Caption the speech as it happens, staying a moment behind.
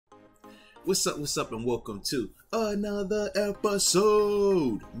What's up, and welcome to another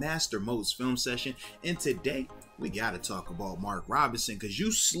episode, Master Moats Film Session. And today, we gotta talk about Mark Robinson, because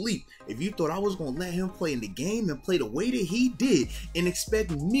you sleep if you thought I was gonna let him play in the game and play the way that he did and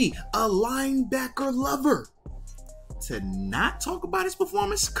expect me, a linebacker lover, to not talk about his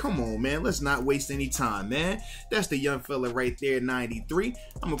performance. Come on, man, let's not waste any time, man. That's the young fella right there, 93.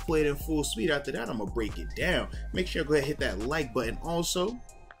 I'm gonna play it in full speed. After that, I'm gonna break it down. Make sure you go ahead and hit that like button. Also,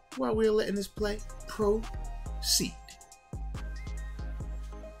 while we're letting this play, proceed.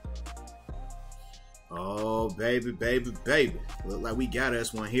 Oh, baby. Look like we got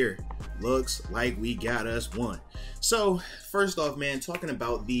us one here. Looks like we got us one. So, first off, man, talking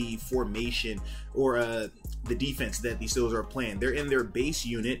about the formation or the defense that the Steelers are playing. They're in their base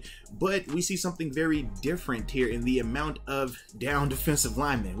unit, but we see something very different here in the amount of down defensive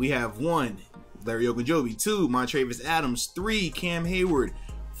linemen. We have 1, Larry Ogunjobi; 2, Montravius Adams; 3, Cam Hayward;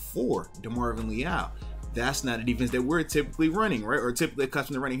 4, DeMarvin Leal. That's not a defense that we're typically running, right? Or typically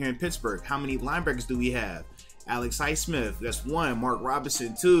accustomed to running here in Pittsburgh. How many linebackers do we have? Alex Highsmith, that's 1. Mark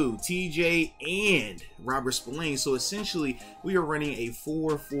Robinson, 2. TJ and Robert Spillane. So essentially, we are running a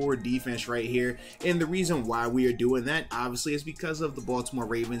 4-4 defense right here. And the reason why we are doing that, obviously, is because of the Baltimore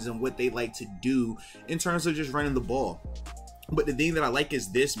Ravens and what they like to do in terms of just running the ball. But the thing that I like is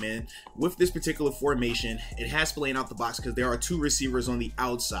this, man. With this particular formation, it has Spillane out the box because there are 2 receivers on the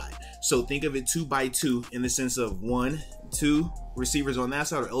outside. So think of it 2 by 2 in the sense of 1, 2 receivers on that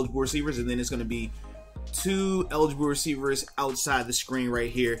side, or eligible receivers, and then it's going to be 2 eligible receivers outside the screen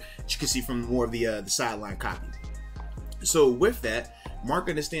right here, which you can see from more of the sideline copy. So with that, Mark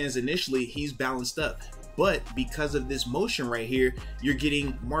understands initially he's balanced up. But because of this motion right here, you're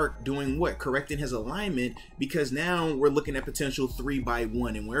getting Mark doing what? Correcting his alignment, because now we're looking at potential 3 by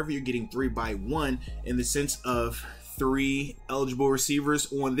 1. And wherever you're getting 3 by 1 in the sense of 3 eligible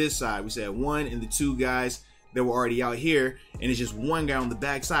receivers on this side, we said 1 and the 2 guys that were already out here, and it's just 1 guy on the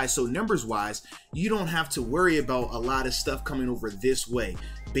backside. So numbers wise, you don't have to worry about a lot of stuff coming over this way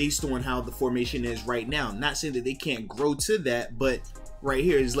based on how the formation is right now. Not saying that they can't grow to that, but right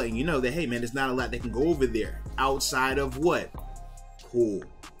here is letting you know that, hey man, there's not a lot that can go over there outside of what? Cool.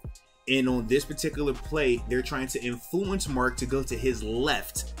 And on this particular play, they're trying to influence Mark to go to his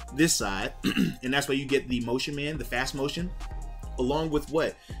left, this side, and that's why you get the motion man, the fast motion, along with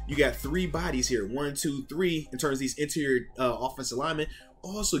what? You got 3 bodies here, 1, 2, 3, in terms of these interior offensive linemen,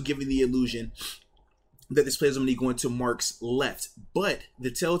 also giving the illusion that this play is going to be going to Mark's left. But the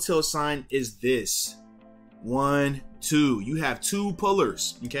telltale sign is this. 1, 2. You have 2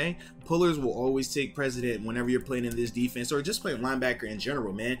 pullers, okay? Pullers will always take precedent whenever you're playing in this defense or just playing linebacker in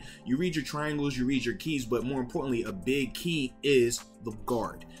general, man. You read your triangles, you read your keys, but more importantly, a big key is the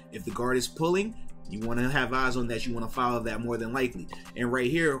guard. If the guard is pulling, you want to have eyes on that. You want to follow that more than likely. And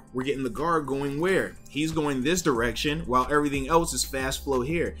right here, we're getting the guard going where? He's going this direction while everything else is fast flow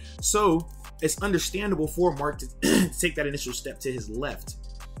here. So it's understandable for Mark to take that initial step to his left.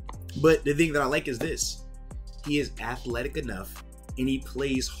 But the thing that I like is this. He is athletic enough and he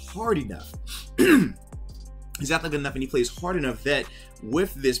plays hard enough. He's athletic enough and he plays hard enough that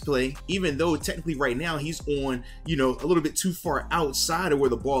with this play, even though technically right now he's on, a little bit too far outside of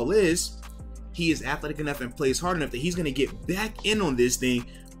where the ball is, he is athletic enough and plays hard enough that he's going to get back in on this thing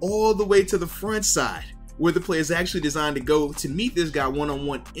all the way to the front side, where the play is actually designed to go to meet this guy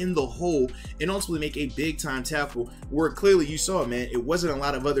one-on-one in the hole and ultimately make a big-time tackle, where clearly you saw, man, it wasn't a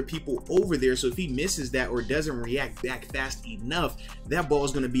lot of other people over there. So if he misses that or doesn't react back fast enough, that ball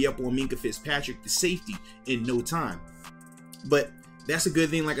is going to be up on Minkah Fitzpatrick, the safety, in no time. But that's a good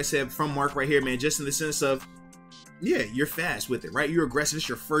thing, like I said, from Mark right here, man, just in the sense of, yeah, you're fast with it, right? You're aggressive. It's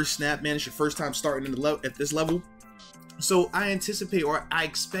your first snap, man. It's your first time starting at this level. So I anticipate, or I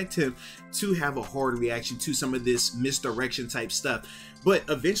expect him to have a hard reaction to some of this misdirection type stuff. But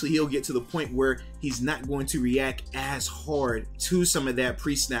eventually he'll get to the point where he's not going to react as hard to some of that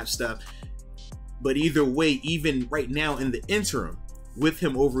pre-snap stuff. But either way, even right now in the interim, with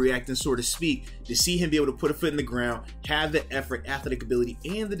him overreacting, so to speak, to see him be able to put a foot in the ground, have the effort, athletic ability,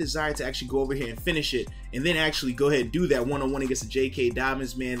 and the desire to actually go over here and finish it, and then actually go ahead and do that one-on-one against the J.K.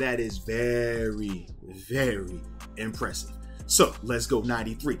 Dobbins, man, that is very, very impressive. So let's go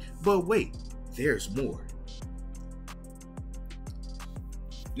 93. But wait, there's more.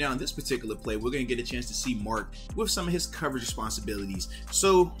 Now in this particular play, we're going to get a chance to see Mark with some of his coverage responsibilities.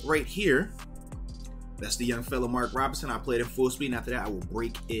 So right here, that's the young fella Mark Robinson. I played at full speed, and after that I will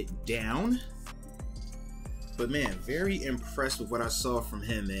break it down. But man, very impressed with what I saw from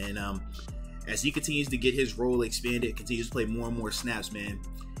him, man. As he continues to get his role expanded, continues to play more and more snaps, man,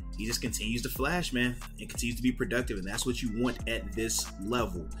 he just continues to flash, man, and continues to be productive, and that's what you want at this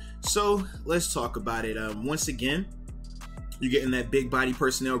level. So let's talk about it. Once again, you're getting that big body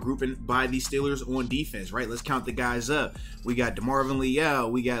personnel grouping by the Steelers on defense, right? Let's count the guys up. We got DeMarvin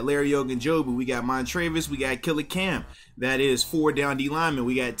Leal, we got Larry Ogunjobi, we got Montravis, we got Killer Cam. That is 4 down D linemen.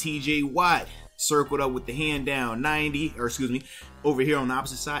 We got TJ Watt circled up with the hand down, 90, or excuse me, over here on the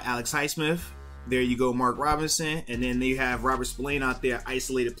opposite side, Alex Highsmith. There you go, Mark Robinson. And then you have Robert Spillane out there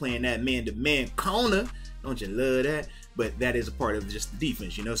isolated playing that man-to-man corner. Don't you love that? But that is a part of just the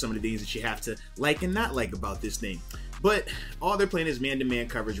defense. You know, some of the things that you have to like and not like about this thing. But all they're playing is man-to-man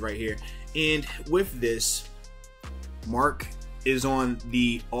coverage right here. And with this, Mark is on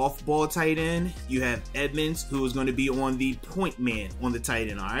the off-ball tight end. You have Edmonds, who is going to be on the point man on the tight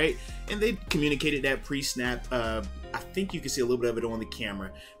end, all right? And they communicated that pre-snap. I think you can see a little bit of it on the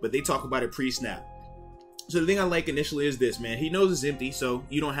camera, but they talk about it pre-snap. So the thing I like initially is this, man. He knows it's empty, so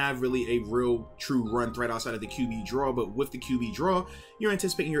you don't have really a real true run threat outside of the QB draw, but with the QB draw, you're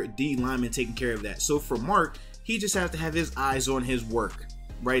anticipating your D lineman taking care of that. So for Mark, he just has to have his eyes on his work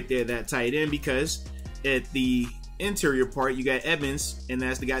right there, that tight end, because at the interior part, you got Evans, and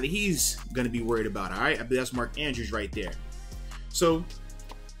that's the guy that he's going to be worried about, all right? I believe that's Mark Andrews right there. So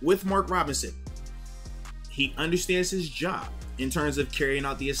with Mark Robinson, he understands his job in terms of carrying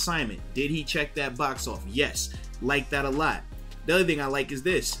out the assignment. Did he check that box off? Yes. Like that a lot. The other thing I like is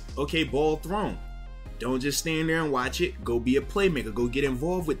this. Okay, ball thrown. Don't just stand there and watch it. Go be a playmaker. Go get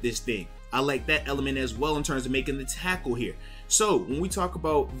involved with this thing. I like that element as well in terms of making the tackle here. So when we talk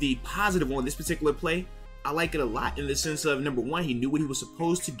about the positive on this particular play, I like it a lot in the sense of, number one, he knew what he was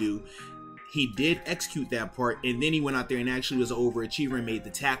supposed to do. He did execute that part, and then he went out there and actually was an overachiever and made the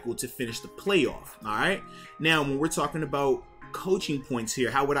tackle to finish the playoff. All right. Now, when we're talking about coaching points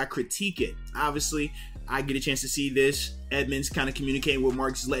here, how would I critique it? Obviously, I get a chance to see this. Edmonds kind of communicating with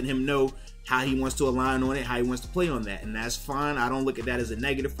Mark, just letting him know how he wants to align on it, how he wants to play on that, and that's fine. I don't look at that as a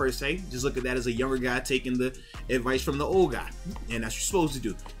negative per se. Just look at that as a younger guy taking the advice from the old guy, and that's what you're supposed to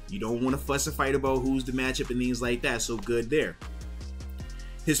do. You don't want to fuss and fight about who's the matchup and things like that, so good there.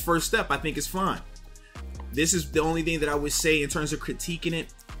 His first step, I think, is fine. This is the only thing that I would say in terms of critiquing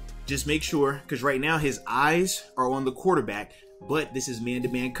it. Just make sure, because right now his eyes are on the quarterback, but this is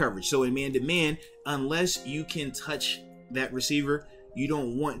man-to-man coverage. So in man-to-man, unless you can touch that receiver, you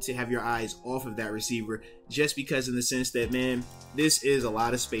don't want to have your eyes off of that receiver, just because in the sense that, man, this is a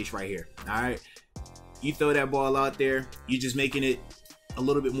lot of space right here. All right. You throw that ball out there, you're just making it a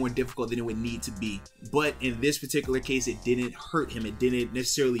little bit more difficult than it would need to be. But in this particular case, it didn't hurt him. It didn't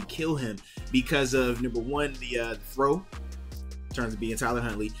necessarily kill him because of, number one, the throw, in terms of being Tyler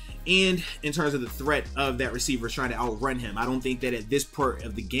Huntley, and in terms of the threat of that receiver trying to outrun him. I don't think that at this part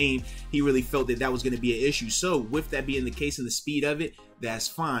of the game, he really felt that that was going to be an issue. So with that being the case and the speed of it, that's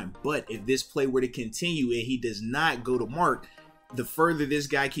fine. But if this play were to continue and he does not go to Mark, the further this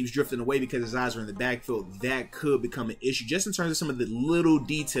guy keeps drifting away because his eyes are in the backfield, that could become an issue just in terms of some of the little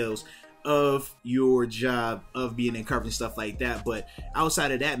details of your job of being in coverage and stuff like that. But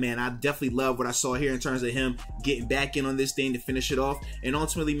outside of that, man, I definitely love what I saw here in terms of him getting back in on this thing to finish it off, and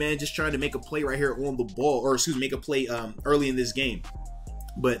ultimately, man, just trying to make a play right here on the ball, or excuse me, make a play early in this game.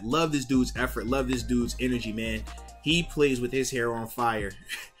 But love this dude's effort, love this dude's energy, man. He plays with his hair on fire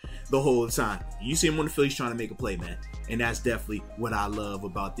the whole time. You see him on the field, he's trying to make a play, man. And that's definitely what I love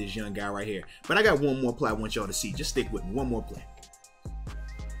about this young guy right here. But I got one more play I want y'all to see. Just stick with me. One more play.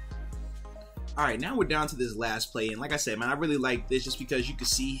 All right, now we're down to this last play. And like I said, man, I really like this just because you can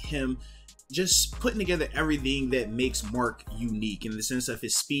see him just putting together everything that makes Mark unique in the sense of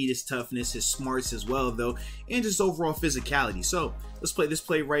his speed, his toughness, his smarts as well, though, and just overall physicality. So let's play this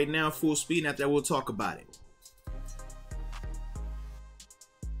play right now, full speed, and after that, we'll talk about it.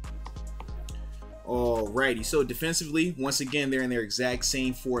 Alrighty, so defensively, once again, they're in their exact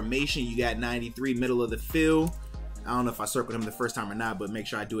same formation. You got 93 middle of the field. I don't know if I circled him the first time or not, but make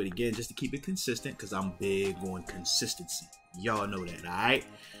sure I do it again just to keep it consistent because I'm big on consistency. Y'all know that, all right?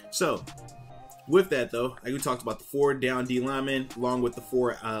 So with that, though, like we talked about, the 4 down D linemen along with the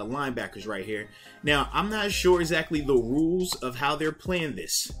 4 linebackers right here. Now, I'm not sure exactly the rules of how they're playing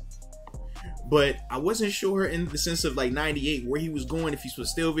this, but I wasn't sure in the sense of like 98 where he was going, if he's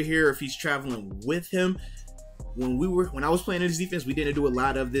supposed to stay over here or if he's traveling with him. When I was playing in this defense, we didn't do a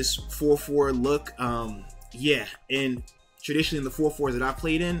lot of this 4-4 look. Yeah, and traditionally in the 4-4s that I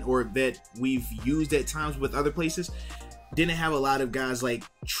played in or that we've used at times with other places, didn't have a lot of guys like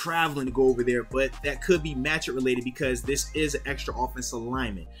traveling to go over there, but that could be matchup related because this is an extra offensive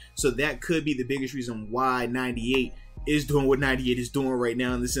alignment. So that could be the biggest reason why 98 is doing what 98 is doing right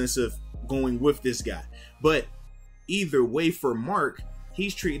now in the sense of going with this guy. But either way, for Mark,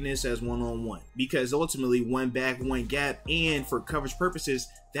 he's treating this as one-on-one, because ultimately one back, one gap, and for coverage purposes,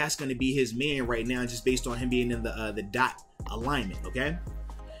 that's going to be his man right now, just based on him being in the dot alignment, okay?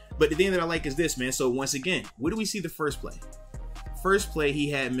 But the thing that I like is this, man. So once again, what do we see the first play? First play, he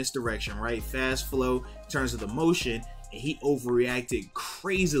had misdirection, right? Fast flow in terms of the motion, and he overreacted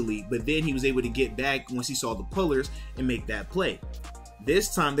crazily, but then he was able to get back once he saw the pullers and make that play.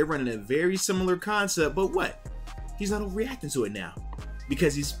 This time, they're running a very similar concept, but what? He's not overreacting to it now,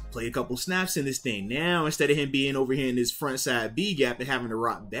 because he's played a couple snaps in this thing. Now, instead of him being over here in this front side B gap and having to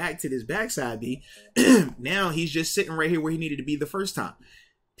rock back to this backside B, now he's just sitting right here where he needed to be the first time.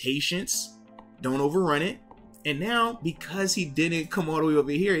 Patience, don't overrun it. And now, because he didn't come all the way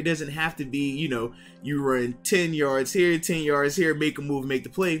over here, it doesn't have to be, you know, you run 10 yards here, 10 yards here, make a move, make the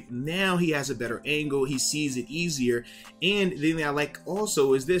play. Now he has a better angle. He sees it easier. And the thing I like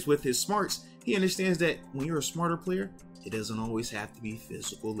also is this, with his smarts, he understands that when you're a smarter player, it doesn't always have to be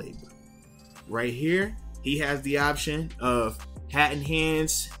physical labor. Right here, he has the option of hat in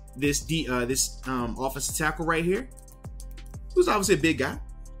hands this offensive tackle right here, who's obviously a big guy.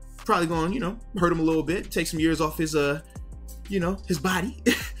 Probably going, you know, hurt him a little bit, take some years off his, you know, his body.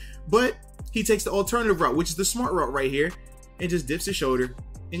 But he takes the alternative route, which is the smart route right here, and just dips his shoulder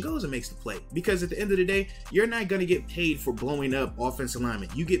and goes and makes the play. Because at the end of the day, you're not going to get paid for blowing up offensive linemen.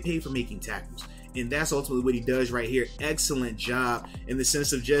 You get paid for making tackles. And that's ultimately what he does right here. Excellent job in the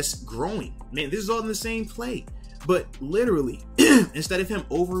sense of just growing. Man, this is all in the same play. But literally, instead of him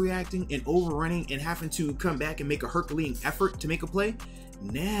overreacting and overrunning and having to come back and make a Herculean effort to make a play,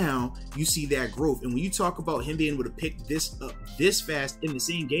 now you see that growth. And when you talk about him being able to pick this up this fast in the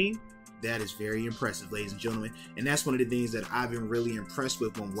same game, that is very impressive, ladies and gentlemen. And that's one of the things that I've been really impressed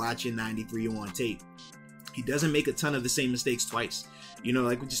with when watching 93 on tape. He doesn't make a ton of the same mistakes twice. You know,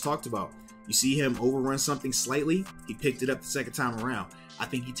 like we just talked about. You see him overrun something slightly, he picked it up the second time around. I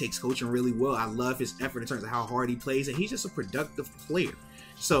think he takes coaching really well. I love his effort in terms of how hard he plays, and he's just a productive player.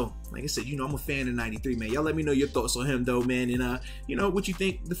 So, like I said, you know, I'm a fan of 93, man. Y'all let me know your thoughts on him, though, man. And, you know, what you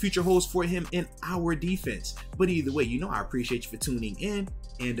think the future holds for him in our defense. But either way, you know, I appreciate you for tuning in.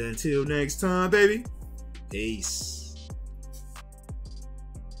 And until next time, baby, peace.